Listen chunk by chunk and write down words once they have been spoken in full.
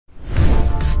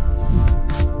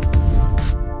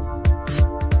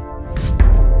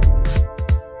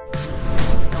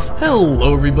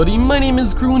Hello everybody, my name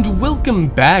is Crew and welcome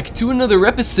back to another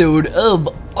episode of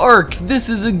ARK. This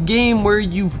is a game where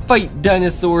you fight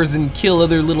dinosaurs and kill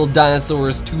other little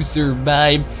dinosaurs to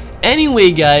survive.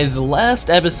 Anyway guys, the last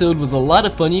episode was a lot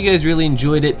of fun. You guys really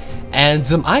enjoyed it, and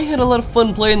I had a lot of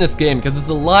fun playing this game because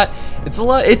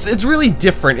it's really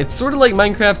different. It's sort of like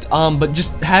Minecraft, but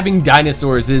just having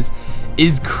dinosaurs is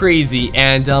crazy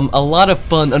and a lot of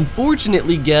fun.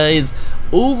 Unfortunately guys,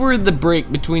 over the break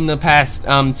between the past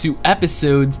two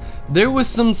episodes, there was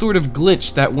some sort of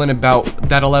glitch that went about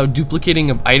that allowed duplicating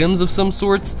of items of some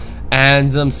sorts,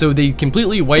 and so they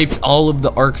completely wiped all of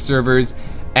the ARK servers.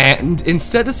 And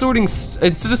instead of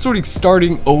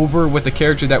starting over with the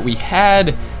character that we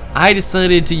had, I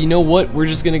decided to, you know what, we're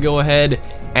just gonna go ahead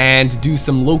and do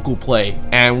some local play,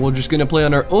 and we're just gonna play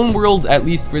on our own worlds, at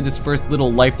least for this first little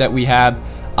life that we have.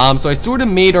 So I sort of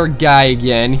made our guy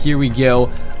again. Here we go.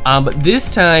 But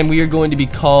this time we are going to be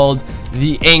called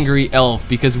the Angry Elf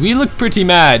because we look pretty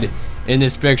mad in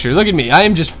this picture. Look at me. I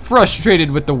am just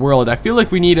frustrated with the world. I feel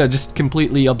like we need a just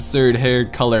completely absurd hair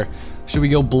color. Should we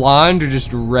go blonde or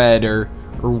just red or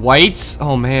white?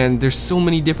 Oh man, there's so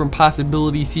many different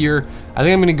possibilities here. I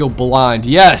think I'm gonna go blonde.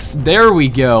 Yes, there we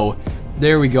go.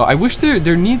 There we go. I wish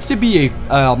there needs to be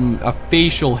a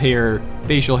facial hair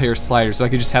slider so I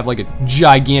could just have like a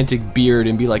gigantic beard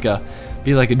and be like a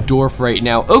dwarf right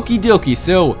now. Okie dokie,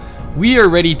 so we are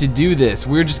ready to do this.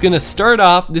 We're just gonna start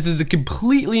off. This is a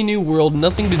completely new world,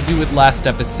 nothing to do with last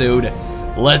episode.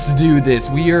 Let's do this.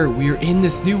 We are in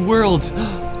this new world.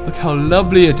 Look how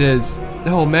lovely it is.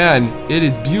 Oh man, it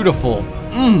is beautiful.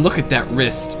 Look at that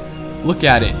wrist. Look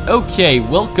at it. Okay,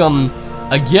 welcome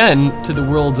again to the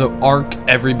world of ARK,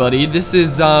 everybody. This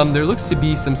is there looks to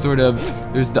be some sort of,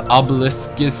 there's the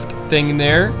obelisk thing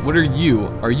there. What are you?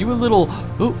 Are you a little,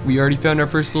 oh, we already found our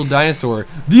first little dinosaur.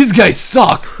 These guys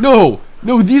suck. No,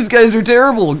 these guys are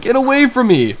terrible. Get away from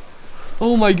me.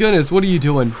 Oh my goodness, what are you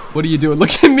doing? What are you doing?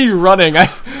 Look at me running. I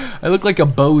look like a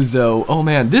bozo. Oh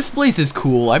man, this place is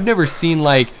cool. I've never seen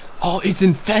like, oh, it's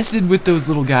infested with those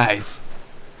little guys.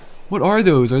 What are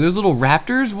those? Are those little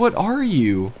raptors? What are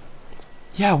you?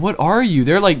 Yeah, what are you?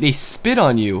 They're like, they spit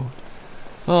on you.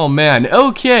 Oh man.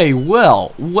 Okay,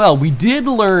 well, we did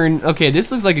learn. Okay,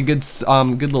 this looks like a good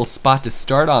little spot to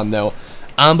start on though.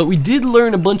 But we did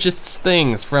learn a bunch of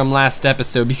things from last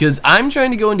episode because I'm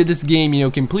trying to go into this game, you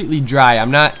know, completely dry.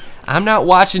 I'm not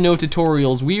watching no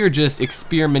tutorials. We are just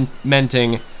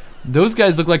experimenting. Those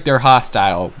guys look like they're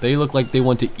hostile. They look like they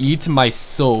want to eat my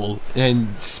soul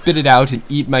and spit it out and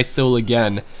eat my soul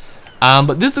again.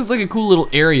 But this looks like a cool little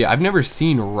area. I've never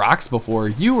seen rocks before.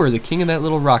 You are the king of that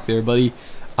little rock there, buddy.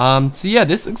 So yeah,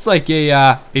 this looks like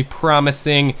a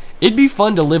promising. It'd be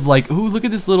fun to live like. Ooh, look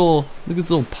at this little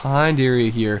pond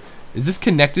area here. Is this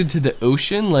connected to the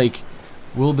ocean? Like,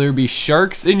 will there be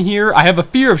sharks in here? I have a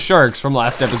fear of sharks from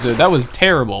last episode. That was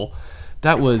terrible.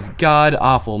 That was god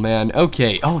awful, man.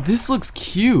 Okay. Oh, this looks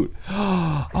cute.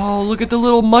 Oh, look at the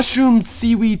little mushroom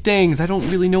seaweed things. I don't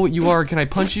really know what you are. Can I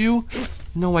punch you?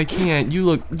 No, I can't. You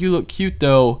look cute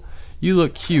though. You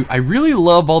look cute. I really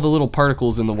love all the little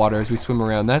particles in the water as we swim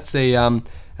around. That's a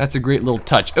great little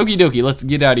touch. Okie dokie, let's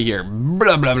get out of here.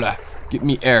 Blah blah blah. Get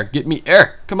me air. Get me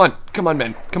air. Come on,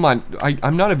 man. Come on.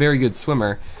 I'm not a very good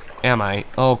swimmer, am I?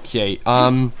 Okay.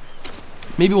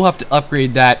 Maybe we'll have to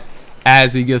upgrade that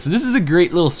as we go. So this is a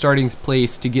great little starting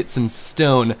place to get some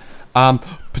stone.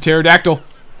 Pterodactyl.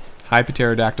 Hi,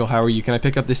 Pterodactyl. How are you? Can I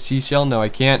pick up this seashell? No, I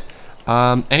can't.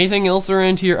 Anything else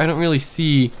around here? I don't really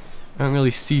see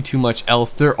too much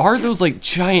else. There are those like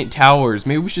giant towers.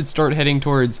 Maybe we should start heading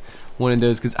towards one of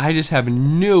those because I just have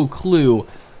no clue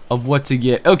of what to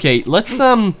get. Okay, let's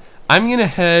I'm gonna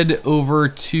head over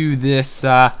to this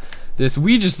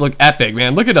we just look epic,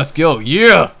 man. Look at us go.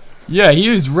 Yeah, he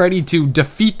is ready to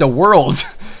defeat the world.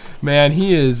 Man,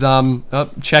 he is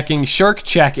checking shark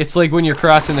check. It's like when you're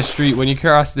crossing the street, when you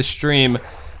cross the stream,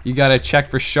 you gotta check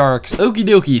for sharks. Okie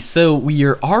dokie, so we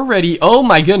are already, oh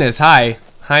my goodness, hi,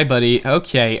 buddy.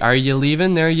 Okay, are you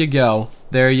leaving? There you go.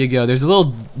 There you go. There's a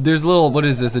little, what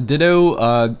is this, a Ditto,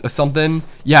 a something?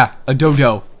 Yeah, a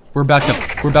Dodo. We're about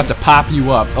to pop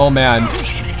you up. Oh man,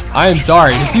 I am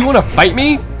sorry. Does he want to fight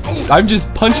me? I'm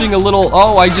just punching a little,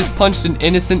 oh, I just punched an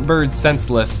innocent bird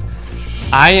senseless.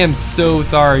 I am so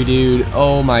sorry, dude.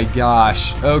 Oh my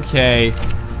gosh. Okay.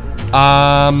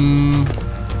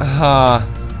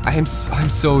 I'm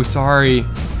so sorry.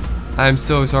 I'm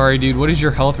so sorry, dude. What is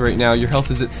your health right now? Your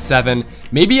health is at 7.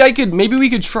 Maybe we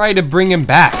could try to bring him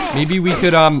back. Maybe we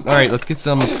could, all right, let's get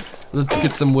some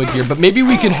wood here. But maybe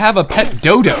we could have a pet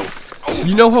dodo.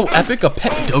 You know how epic a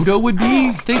pet dodo would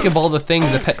be? Think of all the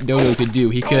things a pet dodo could do.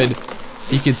 He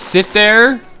could sit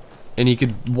there and he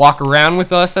could walk around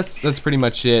with us. That's pretty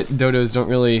much it. Dodos don't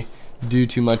really do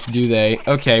too much, do they?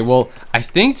 Okay, well, I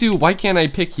think why can't I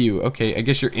pick you? Okay, I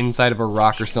guess you're inside of a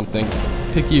rock or something.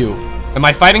 Pick you. Am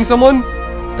I fighting someone?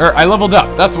 Or I leveled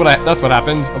up. That's what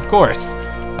happened. Of course.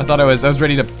 I thought I was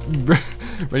ready to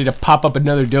ready to pop up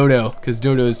another dodo, because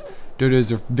dodos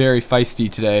are very feisty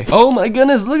today. Oh my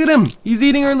goodness, look at him. He's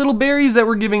eating our little berries that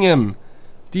we're giving him.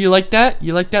 Do you like that?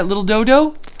 You like that, little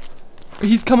dodo?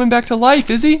 He's coming back to life,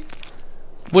 is he?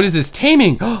 What is this?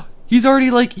 Taming. He's already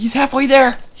he's halfway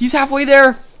there. He's halfway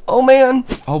there. Oh man.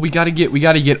 Oh, we gotta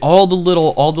get all the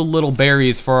little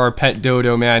berries for our pet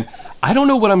dodo, man. I don't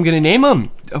know what I'm gonna name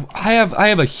him. I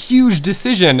have a huge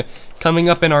decision coming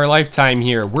up in our lifetime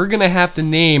here. We're gonna have to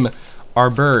name our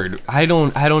bird. I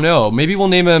don't know. Maybe we'll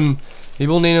name him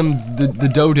the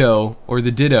dodo or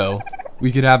the ditto.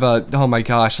 We could have a, oh my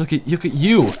gosh, look at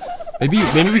you. Maybe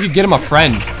we could get him a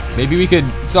friend. Maybe we could,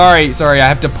 sorry, I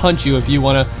have to punch you if you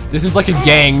wanna, this is like a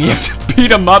gang, you have to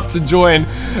beat him up to join.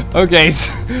 Okay,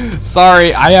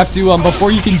 sorry, I have to,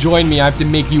 before you can join me, I have to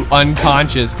make you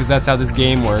unconscious, because that's how this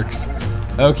game works.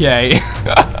 Okay.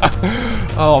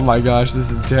 Oh my gosh, this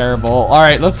is terrible.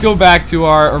 Alright, let's go back to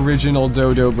our original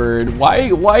dodo bird.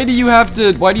 Why do you have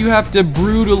to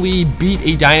brutally beat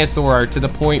a dinosaur to the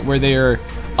point where they are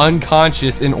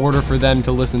unconscious in order for them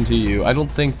to listen to you? I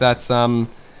don't think that's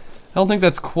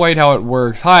quite how it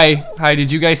works. Hi,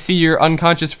 did you guys see your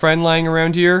unconscious friend lying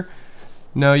around here?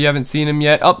 No, you haven't seen him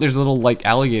yet? Oh, there's a little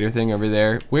alligator thing over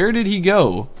there. Where did he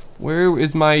go? Where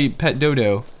is my pet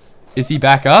dodo? Is he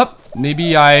back up?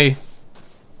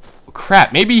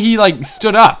 Crap, maybe he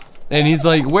stood up and he's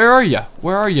like, where are you?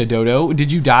 Where are you, Dodo?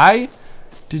 Did you die?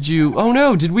 Oh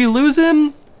no, did we lose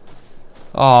him?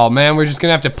 Oh man, we're just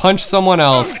gonna have to punch someone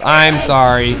else. I'm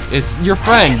sorry. It's your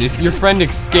friend. If your friend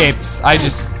escaped,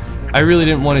 I really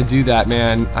didn't want to do that,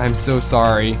 man. I'm so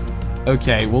sorry.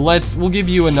 Okay, well we'll give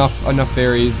you enough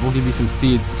berries. We'll give you some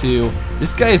seeds too.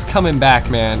 This guy is coming back,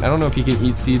 man. I don't know if he can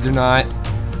eat seeds or not.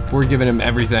 We're giving him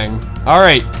everything. All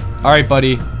right,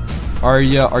 buddy. Are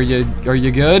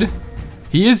you good?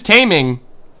 He is taming.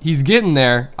 He's getting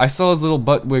there. I saw his little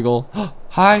butt wiggle.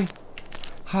 Hi,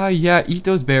 yeah, eat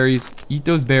those berries. Eat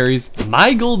those berries.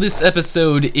 My goal this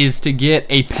episode is to get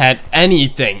a pet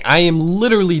anything. I am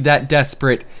literally that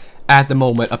desperate at the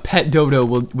moment. A pet dodo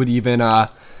would even,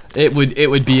 it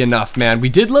would be enough, man. We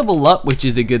did level up, which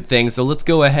is a good thing. So let's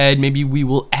go ahead. Maybe we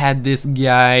will add this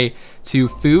guy to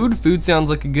food. Food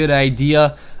sounds like a good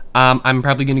idea. I'm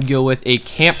probably gonna go with a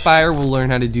campfire. We'll learn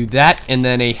how to do that. And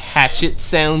then a hatchet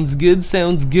sounds good,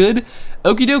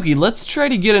 Okie dokie, let's try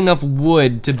to get enough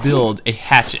wood to build a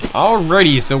hatchet.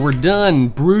 Alrighty, so we're done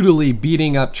brutally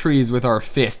beating up trees with our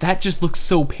fist. That just looks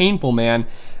so painful, man.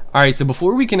 Alright, so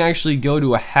before we can actually go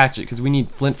to a hatchet, because we need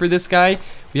flint for this guy,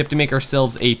 we have to make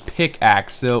ourselves a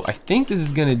pickaxe. So I think this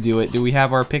is gonna do it. Do we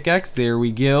have our pickaxe? There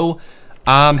we go.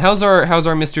 How's our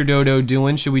Mr. Dodo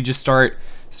doing? Should we just start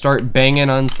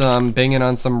banging on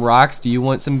some rocks? Do you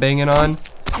want some banging on?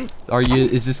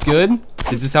 Is this good?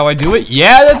 Is this how I do it?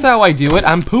 Yeah, that's how I do it.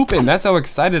 I'm pooping. That's how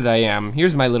excited I am.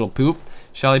 Here's my little poop.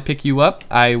 Shall I pick you up?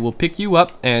 I will pick you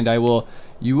up and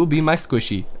you will be my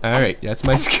squishy. All right, that's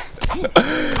my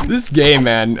this game,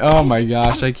 man. Oh my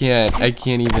gosh, I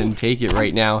can't even take it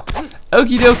right now.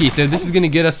 Okie dokie, so this is gonna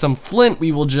get us some flint.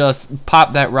 We will just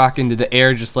pop that rock into the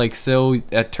air just like so.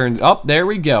 That turns, oh, there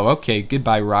we go. Okay,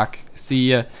 goodbye, rock. See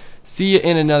ya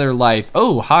in another life.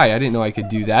 Oh, hi, I didn't know I could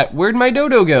do that. Where'd my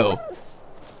dodo go?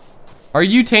 Are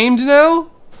you tamed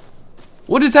now?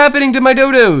 What is happening to my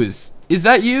dodos? Is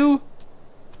that you?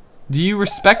 Do you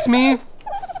respect me?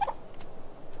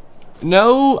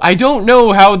 No, I don't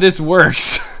know how this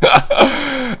works.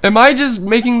 Am I just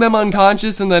making them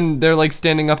unconscious and then they're like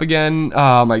standing up again?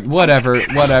 Oh my, whatever.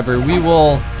 We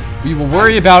will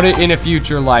worry about it in a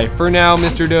future life. For now,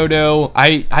 Mr. Dodo,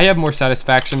 I have more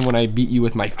satisfaction when I beat you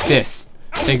with my fists.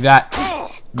 Take that.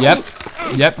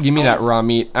 Yep, give me that raw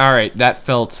meat. All right, that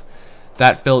felt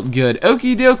good.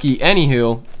 Okie dokie.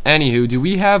 Anywho, do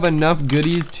we have enough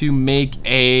goodies to make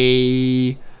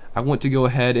a... I want to go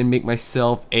ahead and make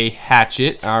myself a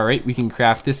hatchet. All right, we can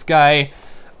craft this guy.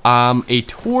 A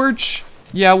torch.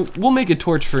 Yeah, we'll make a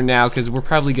torch for now because we're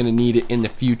probably gonna need it in the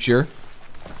future.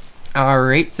 All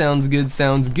right, sounds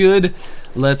good.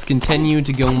 Let's continue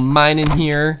to go mining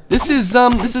here. This is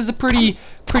a pretty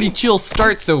chill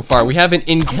start so far. We haven't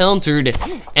encountered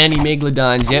any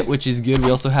megalodons yet, which is good. We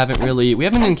also haven't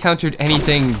encountered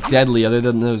anything deadly other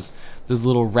than those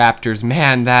little raptors.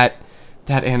 Man, that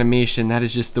animation, that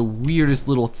is just the weirdest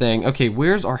little thing. Okay,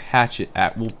 where's our hatchet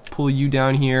at? We'll pull you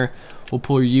down here. We'll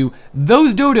pull you.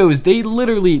 Those dodos,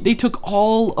 they took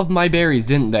all of my berries,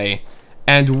 didn't they?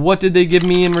 And what did they give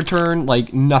me in return?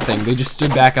 Like, nothing. They just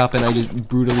stood back up and I just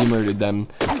brutally murdered them.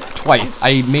 Twice.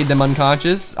 I made them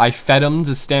unconscious. I fed them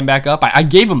to stand back up. I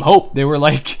gave them hope. They were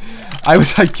like, I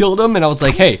killed them and I was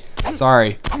like, hey,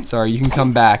 sorry, you can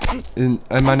come back. And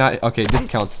am I not? Okay, this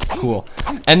counts. Cool.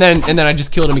 And then I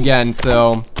just killed him again.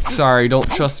 So sorry, don't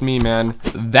trust me, man.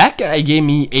 That guy gave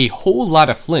me a whole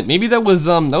lot of flint. Maybe that was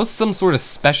some sort of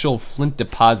special flint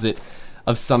deposit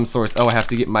of some sort. Oh, I have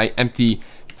to get my empty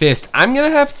fist. I'm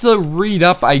gonna have to read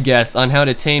up, I guess, on how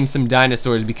to tame some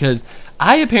dinosaurs because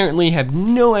I apparently have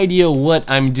no idea what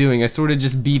I'm doing. I sort of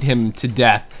just beat him to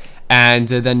death and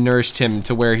then nourished him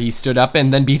to where he stood up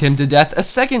and then beat him to death a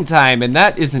second time, and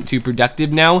that isn't too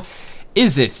productive now,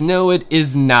 is it? No, it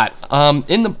is not. On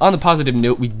the positive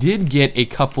note, we did get a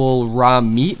couple raw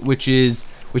meat, which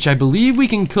I believe we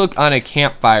can cook on a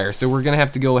campfire. So we're gonna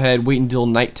have to go ahead, wait until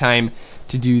nighttime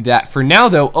to do that. For now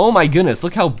though, oh my goodness,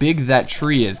 look how big that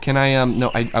tree is. Can I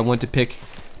no, I want to pick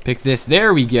this.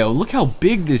 There we go. Look how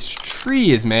big this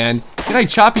tree is, man. Can I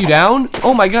chop you down?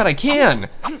 Oh my god, I can.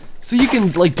 So you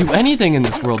can like do anything in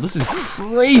this world. This is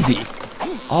crazy.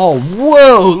 Oh,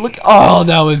 whoa, look. Oh,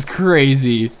 that was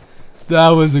crazy. That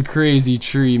was a crazy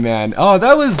tree, man. Oh,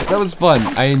 that was fun.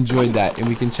 I enjoyed that. And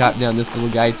we can chop down this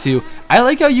little guy too. I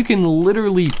like how you can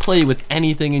literally play with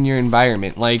anything in your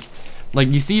environment. Like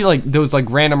you see like those like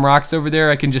random rocks over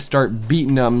there, I can just start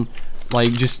beating them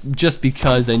like just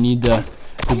because I need the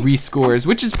rescores,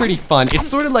 which is pretty fun. It's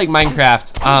sort of like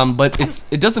Minecraft, but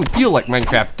it doesn't feel like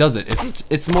Minecraft, does it?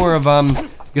 It's more of I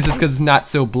guess it's because it's not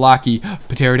so blocky.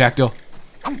 Pterodactyl.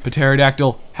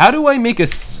 How do I make a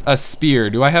spear?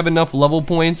 Do I have enough level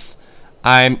points?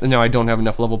 No, I don't have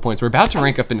enough level points. We're about to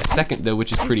rank up in a second though,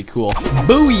 which is pretty cool.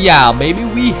 Booyah, baby,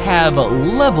 we have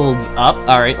leveled up.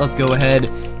 All right, let's go ahead,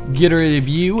 get a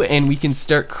review, and we can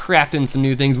start crafting some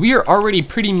new things. We are already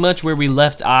pretty much where we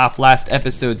left off last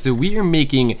episode, so we are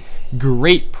making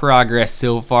great progress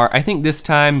so far. I think this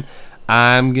time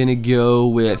I'm gonna go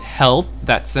with health.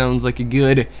 That sounds like a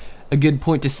good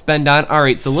point to spend on. All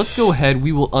right, so let's go ahead.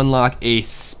 We will unlock a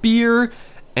spear,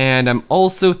 and I'm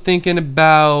also thinking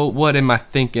about, what am I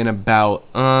thinking about?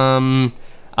 I'm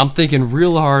thinking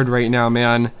real hard right now,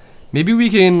 man. Maybe we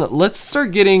can, let's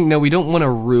start getting, no, we don't want a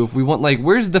roof. We want like,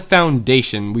 where's the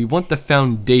foundation? We want the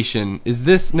foundation. Is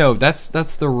this, no, that's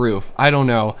the roof. I don't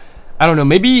know.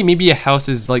 Maybe a house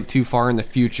is like too far in the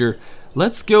future.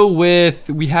 Let's go with,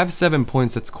 we have 7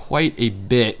 points. That's quite a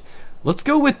bit. Let's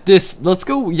go with this. Let's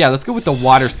go with the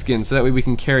water skin so that way we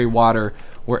can carry water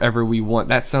wherever we want.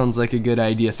 That sounds like a good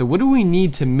idea. So what do we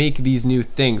need to make these new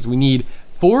things? We need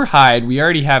 4 hide. We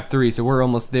already have 3, so we're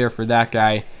almost there for that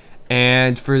guy.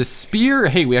 And for the spear,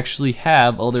 hey, we actually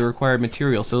have all the required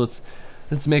material. So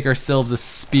let's make ourselves a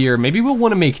spear. Maybe we'll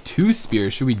want to make 2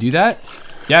 spears. Should we do that?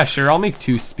 Yeah, sure, I'll make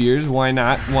 2 spears. Why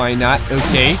not? Why not?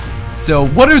 Okay. So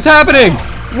what is happening?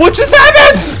 What just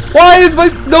happened? Why is my,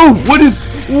 no, what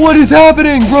is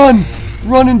happening?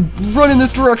 Run in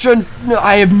this direction. No,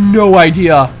 I have no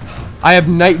idea. I have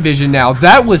night vision now.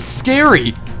 That was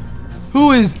scary.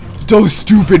 Who is those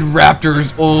stupid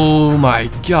raptors? Oh my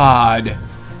god.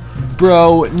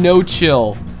 Bro, no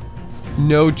chill.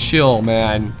 No chill,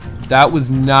 man. That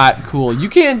was not cool. You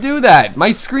can't do that.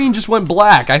 My screen just went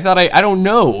black. I thought I don't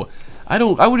know. I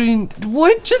wouldn't,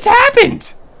 what just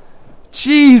happened?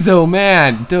 Jeez, oh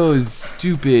man. Those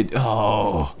stupid,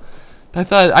 oh. I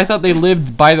thought they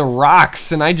lived by the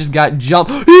rocks and I just got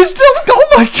jumped. He's still, oh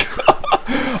my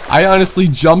god. I honestly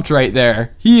jumped right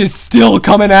there. He is still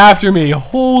coming after me.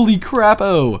 Holy crap,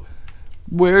 oh.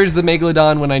 Where's the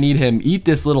Megalodon when I need him? Eat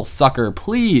this little sucker,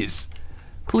 please.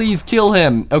 Please kill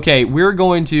him. Okay, we're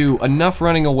going to, enough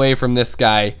running away from this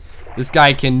guy. This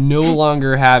guy can no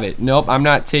longer have it. Nope, I'm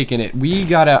not taking it. We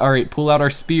gotta, all right, pull out our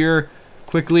spear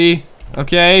quickly.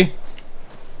 Okay.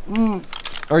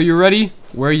 Are you ready?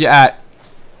 Where are you at?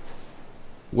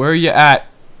 Where are you at?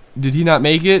 Did he not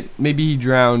make it? Maybe he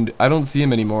drowned. I don't see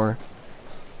him anymore.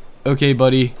 Okay,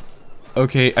 buddy.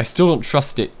 Okay, I still don't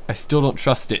trust it. I still don't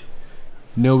trust it.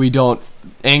 No, we don't.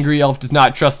 Angry Elf does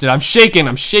not trust it. I'm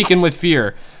shaking with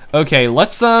fear. Okay,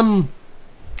 let's start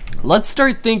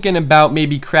thinking about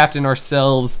maybe crafting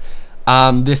ourselves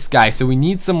this guy. So we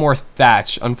need some more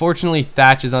thatch. Unfortunately,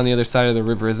 thatch is on the other side of the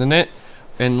river, isn't it?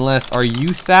 Unless, are you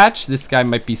thatch? This guy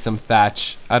might be some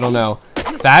thatch. I don't know.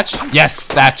 Thatch? Yes,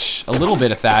 thatch. A little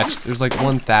bit of thatch. There's like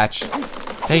 1 thatch.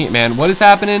 Dang it, man. What is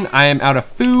happening? I am out of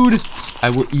food. I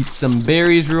will eat some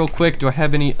berries real quick. Do I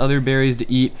have any other berries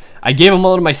to eat? I gave them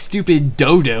all to my stupid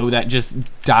Dodo that just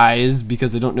dies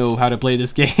because I don't know how to play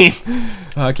this game.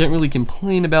 I can't really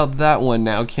complain about that one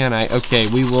now, can I? Okay,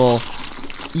 we will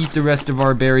eat the rest of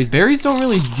our berries. Berries don't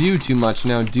really do too much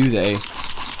now, do they?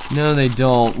 No, they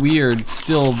don't. We are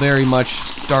still very much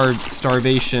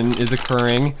starvation is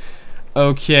occurring.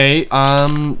 Okay,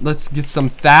 let's get some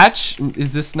thatch.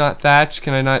 Is this not thatch?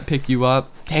 Can I not pick you up?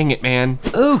 Dang it, man.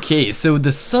 Okay, so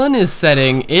the sun is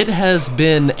setting. It has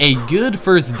been a good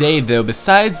first day, though.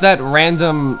 Besides that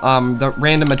random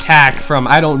attack from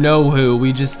I don't know who.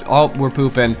 We're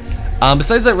pooping.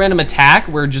 Besides that random attack,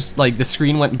 where just like the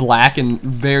screen went black and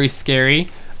very scary.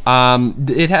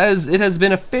 It has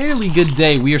been a fairly good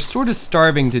day. We are sort of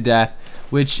starving to death,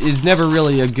 which is never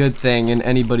really a good thing in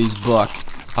anybody's book.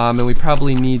 And we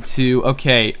probably need to,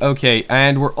 okay,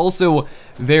 and we're also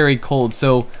very cold,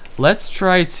 so let's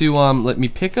try to, let me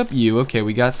pick up you. Okay,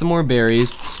 we got some more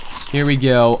berries. Here we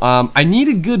go. I need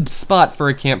a good spot for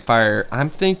a campfire. I'm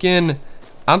thinking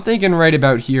right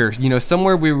about here, you know,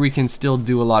 somewhere where we can still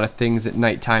do a lot of things at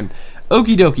nighttime.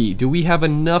 Okie dokie, do we have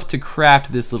enough to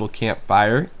craft this little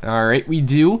campfire? Alright, we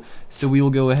do. So we will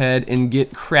go ahead and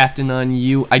get crafting on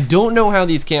you. I don't know how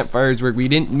these campfires work. We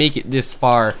didn't make it this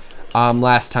far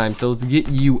last time. So let's get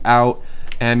you out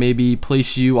and maybe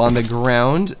place you on the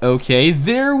ground. Okay,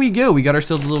 there we go. We got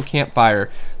ourselves a little campfire.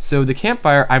 So the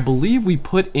campfire, I believe we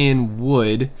put in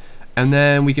wood. And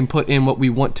then we can put in what we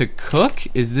want to cook.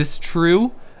 Is this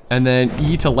true? And then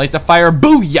E to light the fire.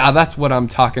 Booyah! That's what I'm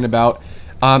talking about.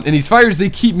 And these fires, they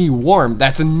keep me warm.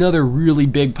 That's another really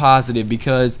big positive,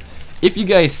 because if you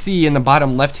guys see in the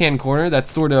bottom left-hand corner, that's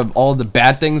sort of all the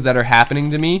bad things that are happening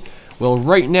to me. Well,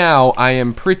 right now, I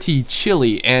am pretty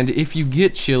chilly, and if you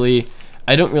get chilly,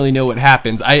 I don't really know what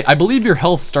happens. I believe your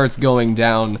health starts going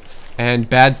down, and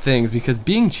bad things, because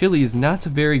being chilly is not a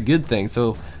very good thing.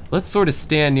 So let's sort of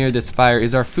stand near this fire.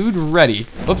 Is our food ready?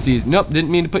 Oopsies, nope, didn't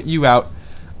mean to put you out.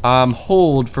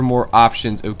 Hold for more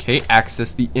options. Okay,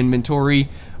 access the inventory.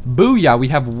 Booyah, we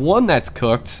have one that's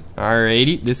cooked.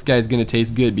 Alrighty, this guy's gonna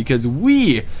taste good because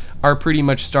we are pretty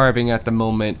much starving at the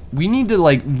moment. We need to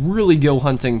like really go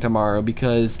hunting tomorrow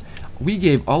because we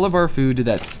gave all of our food to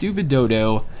that stupid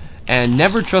Dodo, and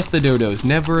never trust the Dodos,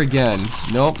 never again.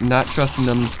 Nope, not trusting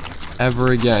them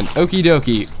ever again. Okie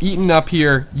dokie, eating up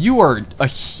here. You are a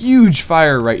huge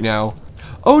fire right now.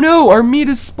 Oh no, our meat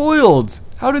is spoiled.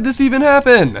 How did this even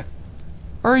happen?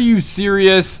 Are you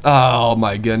serious? Oh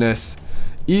my goodness.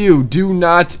 Ew, do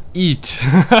not eat.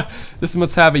 This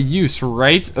must have a use,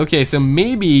 right? Okay, so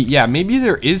maybe, yeah, maybe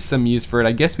there is some use for it.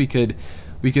 I guess we could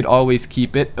always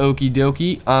keep it. Okie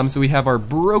dokie. So we have our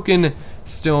broken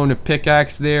stone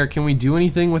pickaxe there. Can we do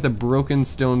anything with a broken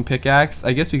stone pickaxe?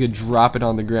 I guess we could drop it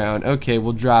on the ground. Okay,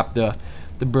 we'll drop the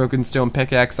broken stone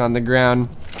pickaxe on the ground.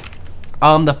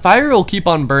 The fire will keep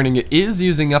on burning. It is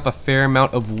using up a fair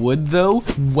amount of wood though.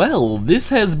 Well, this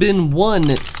has been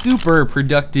one super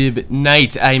productive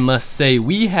night, I must say.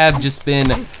 We have just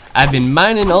been, I've been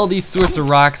mining all these sorts of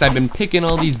rocks. I've been picking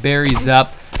all these berries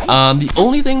up. The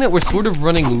only thing that we're sort of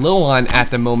running low on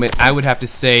at the moment, I would have to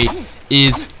say,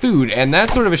 is food. And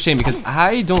that's sort of a shame because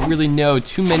I don't really know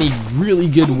too many really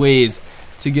good ways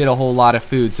to get a whole lot of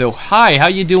food. So hi, how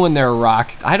you doing there,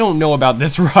 rock? I don't know about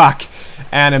this rock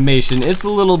animation. It's a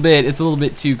little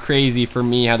bit too crazy for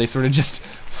me how they sort of just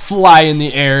fly in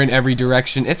the air in every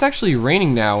direction. It's actually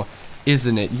raining now,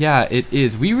 isn't it? Yeah, it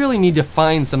is. We really need to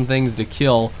find some things to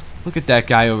kill. Look at that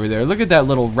guy over there. Look at that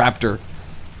little raptor.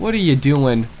 What are you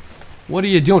doing? What are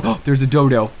you doing? Oh, there's a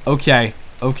Dodo. Okay,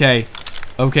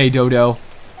 Dodo.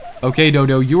 Okay,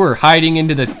 Dodo, you are hiding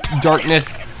into the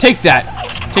darkness. Take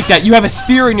that. Take that. You have a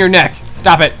spear in your neck.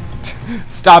 Stop it.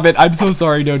 Stop it. I'm so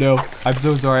sorry, Dodo. I'm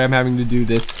so sorry I'm having to do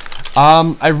this.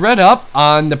 I read up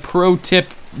on the pro tip.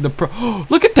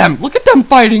 Look at them. Look at them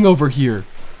fighting over here.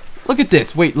 Look at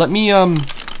this. Wait, let me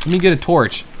get a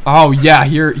torch. Oh yeah,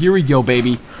 here we go,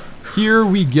 baby. Here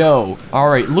we go. All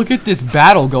right, look at this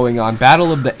battle going on.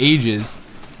 Battle of the ages.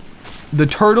 The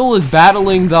turtle is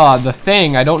battling the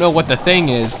thing. I don't know what the thing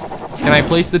is. Can I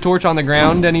place the torch on the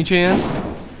ground any chance?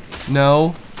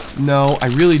 No. No, I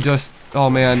really just... Oh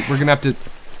man, we're gonna have to...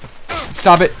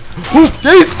 Stop it.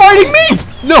 He's fighting me!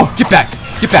 No, get back.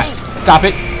 Get back. Stop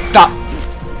it. Stop.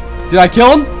 Did I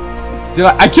kill him?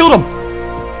 I killed him.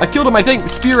 I killed him, I think.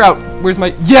 Spear out. Where's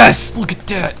my... Yes! Look at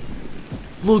that.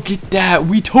 Look at that.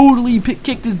 We totally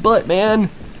kicked his butt, man.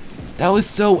 That was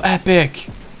so epic.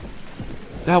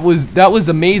 That was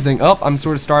amazing. Oh, I'm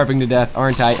sort of starving to death,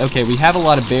 aren't I? Okay, we have a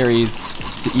lot of berries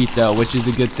to eat though, which is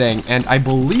a good thing. And I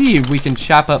believe we can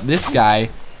chop up this guy.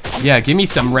 Yeah, give me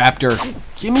some raptor.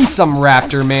 Give me some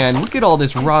raptor, man. Look at all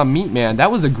this raw meat, man.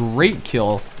 That was a great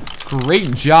kill.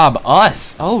 Great job,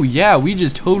 us. Oh yeah, we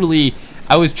just totally...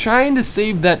 I was trying to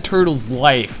save that turtle's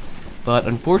life, but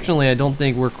unfortunately, I don't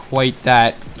think we're quite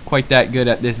that good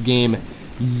at this game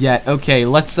yet. Okay,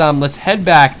 let's head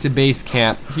back to base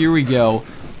camp. Here we go.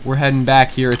 we're heading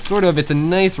back here. It's a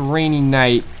nice rainy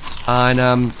night on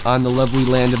the lovely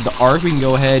land of the Ark. We can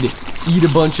go ahead, eat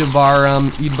a bunch of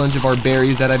our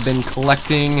berries that I've been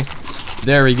collecting.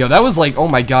 There we go. That was like, oh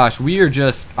my gosh, we are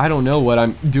just, I don't know what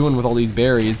I'm doing with all these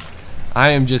berries.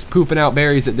 I am just pooping out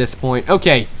berries at this point.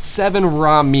 Okay, 7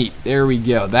 raw meat. There we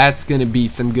go. That's gonna be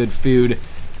some good food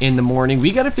in the morning.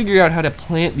 We gotta figure out how to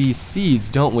plant these seeds,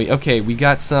 don't we? Okay, we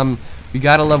got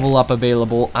a level up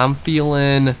available. I'm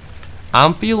feeling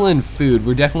food.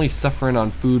 We're definitely suffering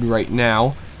on food right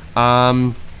now.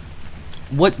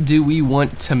 What do we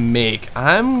want to make?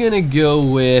 I'm gonna go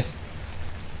with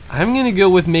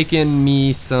making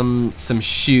me some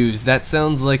shoes. That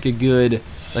sounds like a good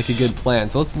plan.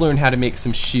 So let's learn how to make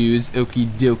some shoes. Okie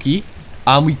dokie.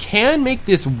 We can make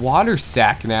this water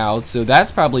sack now, so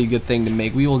that's probably a good thing to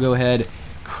make. We will go ahead,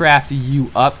 craft you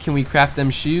up. Can we craft them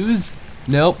shoes?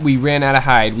 Nope, we ran out of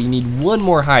hide. We need 1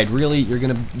 more hide. Really? You're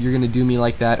gonna do me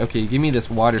like that? Okay, give me this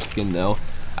water skin though.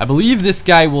 I believe this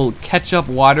guy will catch up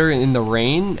water in the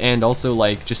rain, and also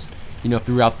like just, you know,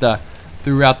 throughout the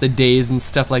days and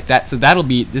stuff like that. So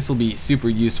this will be super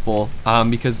useful,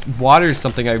 because water is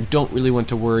something I don't really want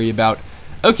to worry about.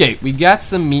 Okay, we got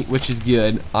some meat, which is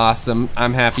good. Awesome.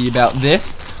 I'm happy about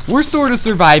this. We're sort of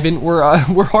surviving.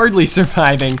 We're hardly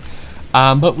surviving,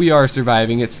 but we are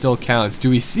surviving. It still counts.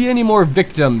 Do we see any more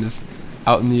victims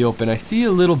out in the open? I see a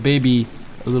little baby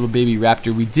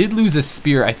raptor. We did lose a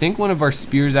spear. I think one of our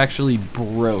spears actually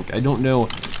broke. I don't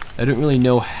really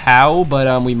know how,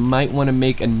 but we might want to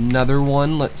make another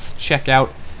one. Let's check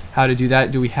out how to do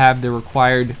that. Do we have the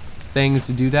required things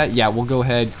to do that? Yeah, we'll go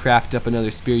ahead, craft up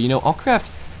another spear. You know, I'll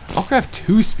craft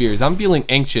 2 spears. I'm feeling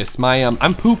anxious.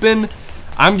 I'm pooping.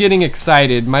 I'm getting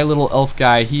excited. My little elf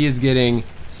guy, he is getting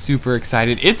super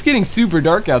excited. It's getting super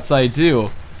dark outside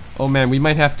too. Oh man, we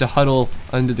might have to huddle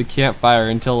under the campfire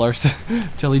and tell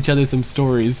each other some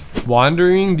stories.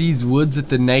 Wandering these woods at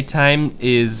the nighttime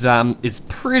is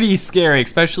pretty scary,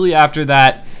 especially after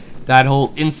that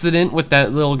whole incident with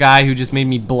that little guy who just made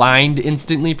me blind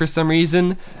instantly for some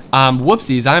reason.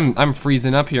 Whoopsies, I'm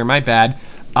freezing up here, my bad.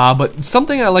 But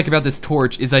something I like about this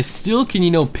torch is I still can,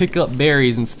 you know, pick up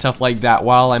berries and stuff like that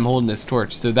while I'm holding this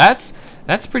torch. So that's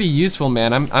pretty useful,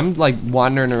 man. I'm like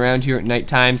wandering around here at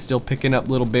nighttime, still picking up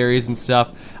little berries and stuff.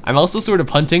 I'm also sort of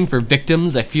hunting for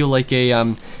victims. I feel like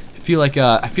a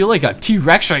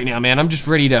T-Rex right now, man. I'm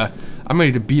ready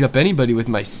to beat up anybody with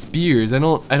my spears. I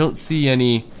don't see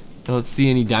any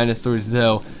dinosaurs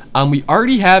though. We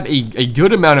already have a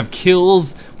good amount of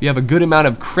kills. We have a good amount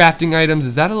of crafting items.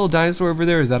 Is that a little dinosaur over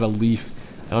there? Or is that a leaf?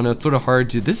 I don't know. It's sort of hard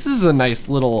to. This is a nice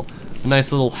little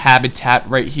habitat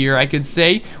right here, I could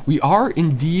say. We are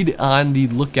indeed on the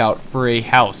lookout for a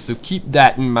house, so keep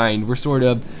that in mind. We're sort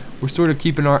of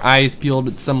keeping our eyes peeled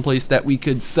at some place that we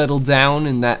could settle down,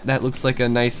 and that looks like a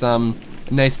nice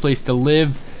place to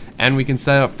live, and we can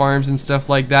set up farms and stuff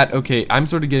like that. Okay, I'm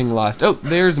sort of getting lost. Oh,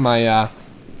 there's my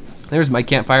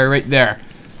campfire right there.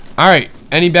 All right,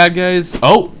 any bad guys?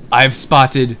 Oh, I've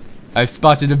spotted a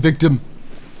victim.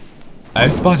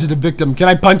 I've spotted a victim. Can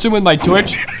I punch him with my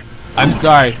torch? I'm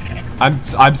sorry. I'm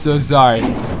so sorry.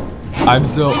 I'm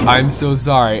so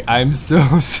sorry. I'm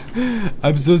so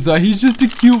sorry. He's just a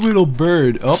cute little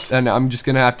bird. Oh, and I'm just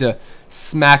gonna have to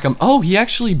smack him. Oh, he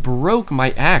actually broke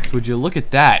my axe. Would you look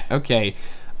at that? Okay.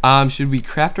 Should we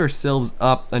craft ourselves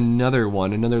up another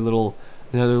one? Another little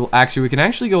axe here. We can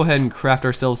actually go ahead and craft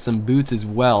ourselves some boots as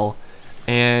well.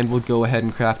 And we'll go ahead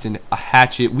and craft a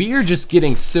hatchet. We are just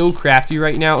getting so crafty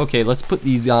right now. Okay, let's put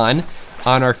these on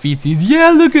our feetsies.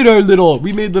 Yeah, look at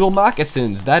we made little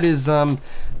moccasins.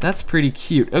 That's pretty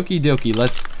cute. Okie dokie,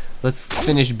 let's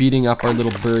finish beating up our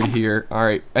little bird here. All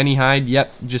right, any hide?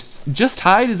 Yep, just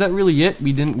hide. Is that really it?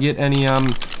 We didn't get any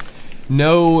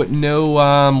no,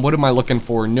 what am I looking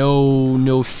for?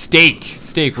 No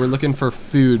steak. We're looking for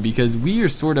food because we are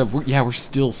we're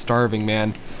still starving,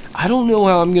 man. I don't know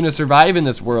how I'm gonna survive in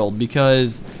this world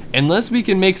because unless we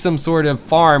can make some sort of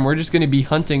farm, we're just gonna be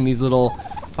hunting these little,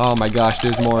 oh my gosh,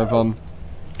 there's more of them.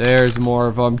 There's more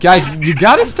of them. Guys, you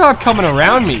gotta stop coming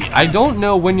around me. I don't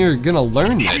know when you're gonna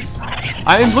learn this.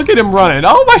 Look at him running.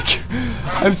 Oh my God.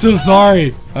 I'm so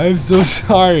sorry. I'm so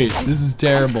sorry. This is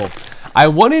terrible. I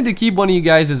wanted to keep one of you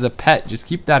guys as a pet, just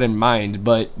keep that in mind,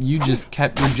 but you just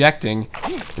kept rejecting,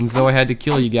 and so I had to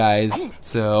kill you guys.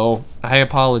 So I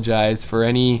apologize for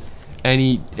and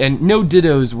no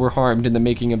Dodos were harmed in the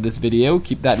making of this video,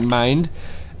 keep that in mind.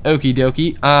 Okie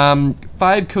dokie.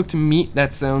 5 cooked meat,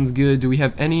 that sounds good. Do we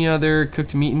have any other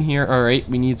cooked meat in here? Alright,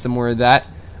 we need some more of that.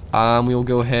 We will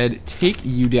go ahead, take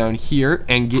you down here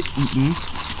and get eaten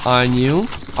on you.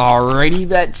 Alrighty,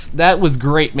 that was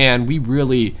great, man. We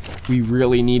really We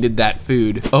really needed that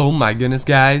food. Oh my goodness,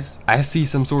 guys. I see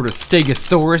some sort of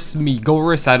Stegosaurus,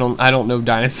 Megorus. I don't know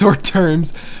dinosaur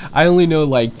terms. I only know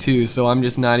like 2, so I'm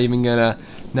just not even gonna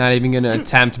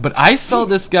attempt. But I saw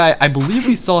this guy. I believe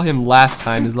we saw him last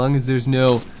time, as long as there's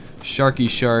no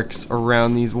sharks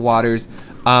around these waters.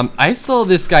 I saw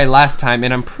this guy last time,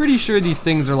 and I'm pretty sure these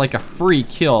things are like a free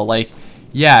kill. Like,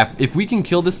 yeah, if we can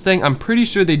kill this thing, I'm pretty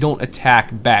sure they don't attack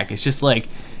back. It's just like,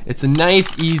 it's a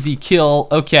nice, easy kill.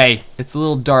 Okay, it's a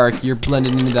little dark. You're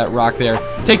blending into that rock there.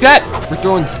 Take that! We're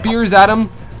throwing spears at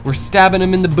him. We're stabbing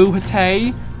him in the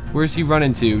boo-hatay. Where's he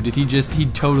running to? He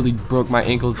totally broke my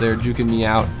ankles there, juking me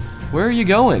out. Where are you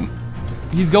going?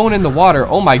 He's going in the water.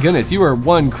 Oh my goodness, you are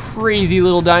one crazy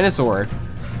little dinosaur.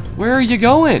 Where are you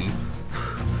going?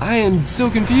 I am so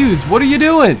confused. What are you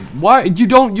doing? Why?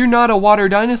 You're not a water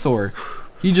dinosaur.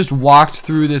 He just walked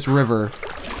through this river.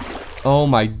 Oh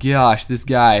my gosh, this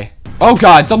guy. Oh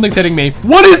god, something's hitting me.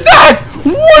 What is that?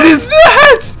 What is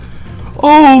that?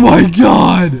 Oh my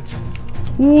god.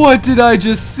 What did I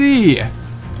just see?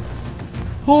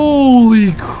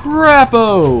 Holy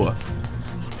crap-o.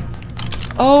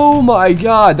 Oh my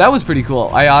god, that was pretty cool.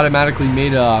 I automatically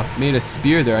made a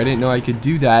spear there. I didn't know I could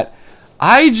do that.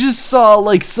 I just saw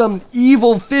like some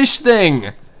evil fish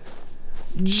thing.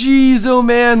 Jeez, oh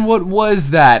man, what was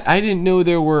that? I didn't know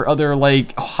there were other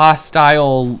like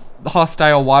hostile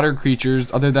water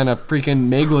creatures other than a freaking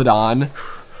megalodon.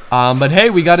 But hey,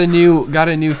 we got a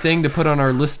new thing to put on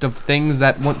our list of things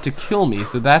that want to kill me.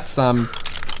 So that's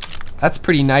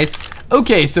pretty nice.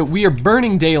 Okay, so we are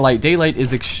burning daylight. Daylight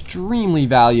is extremely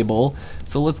valuable.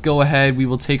 So let's go ahead. We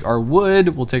will take our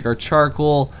wood, we'll take our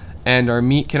charcoal and our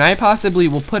meat. Can I possibly,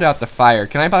 we'll put out the fire.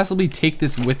 Can I possibly take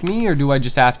this with me, or do I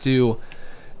just have to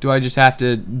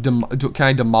can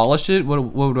I demolish it?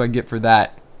 What do I get for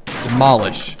that?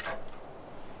 Demolish.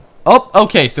 Oh,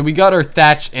 okay, so we got our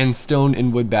thatch and stone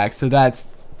and wood back, so that's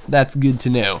good to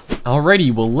know.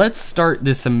 Alrighty, well, let's start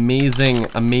this amazing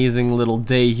little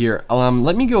day here.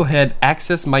 Let me go ahead,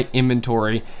 access my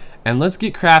inventory, and let's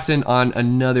get crafting on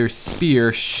another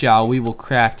spear, shall we? We'll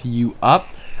craft you up.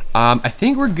 I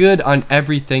think we're good on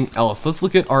everything else. Let's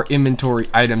look at our inventory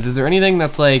items. Is there anything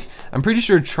that's like, I'm pretty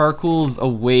sure charcoal's a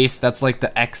waste. That's like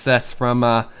the excess from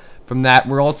that.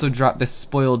 We're also dropped the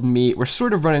spoiled meat. We're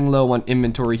sort of running low on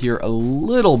inventory here a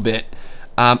little bit.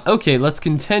 Okay, let's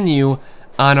continue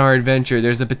on our adventure.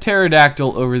 There's a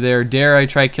pterodactyl over there. Dare I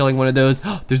try killing one of those?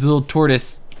 There's a little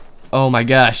tortoise. Oh my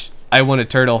gosh, I want a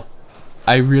turtle.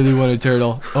 I really want a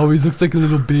turtle. Oh, he looks like a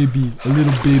little baby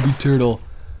turtle.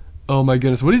 Oh my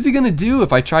goodness, what is he gonna do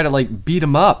if I try to like beat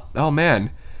him up? Oh man,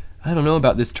 I don't know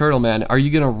about this turtle, man. Are you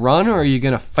gonna run or are you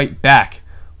gonna fight back?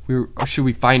 Or should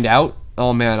we find out?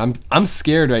 Oh man, I'm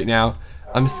scared right now.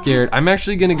 I'm scared. I'm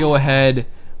actually gonna go ahead.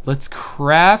 Let's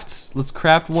craft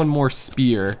one more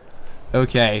spear.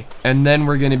 Okay, and then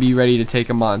we're gonna be ready to take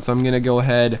him on. So I'm gonna go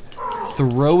ahead,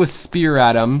 throw a spear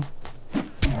at him.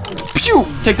 Pew!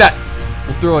 Take that.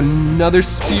 We'll throw another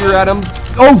spear at him.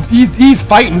 Oh, he's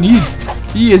fighting.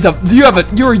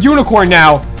 You're a unicorn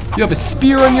now. You have a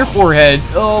spear on your forehead.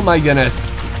 Oh my goodness.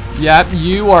 Yep,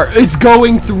 you are. It's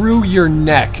going through your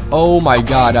neck. Oh my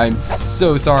god, I'm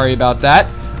so sorry about that.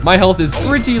 My health is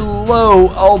pretty low.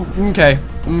 Oh, okay,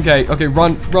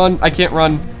 run. I can't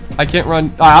run.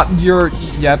 You're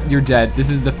dead. This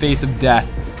is the face of death.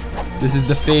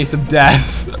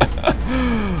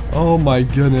 Oh my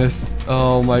goodness.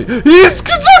 Oh my. He's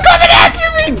coming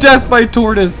after me! Death by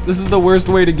tortoise. This is the worst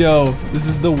way to go.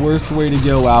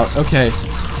 Out. Okay.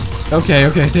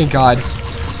 Thank God.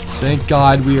 Thank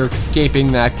God we are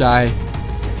escaping that guy.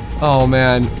 Oh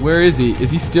man, where is he?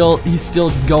 He's still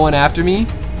going after me?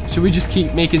 Should we just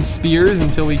keep making spears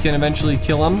until we can eventually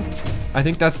kill him? I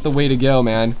think that's the way to go,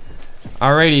 man.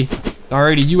 Alrighty,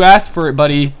 you asked for it,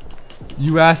 buddy.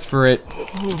 You asked for it.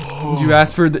 You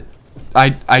asked for the...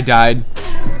 I died.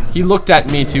 He looked at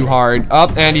me too hard.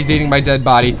 Oh, and he's eating my dead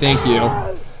body. Thank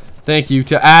you.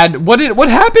 To add... What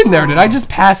happened there? Did I just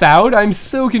pass out? I'm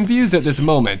so confused at this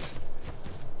moment.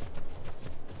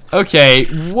 Okay,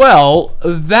 well,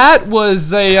 that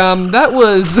was a,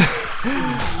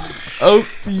 oh,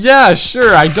 yeah,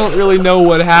 sure, I don't really know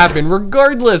what happened.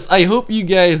 Regardless, I hope you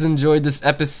guys enjoyed this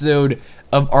episode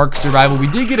of ARK Survival. We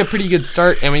did get a pretty good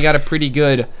start, and we got a pretty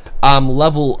good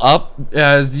level up,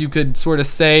 as you could sort of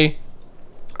say.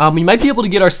 We might be able to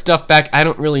get our stuff back. I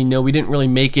don't really know. We didn't really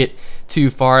make it too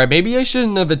far. Maybe I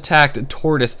shouldn't have attacked a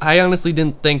tortoise. I honestly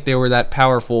didn't think they were that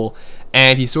powerful,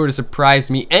 and he sort of surprised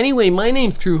me. Anyway, my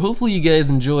name's Crew. Hopefully you guys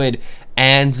enjoyed,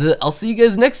 and I'll see you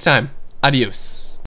guys next time. Adios.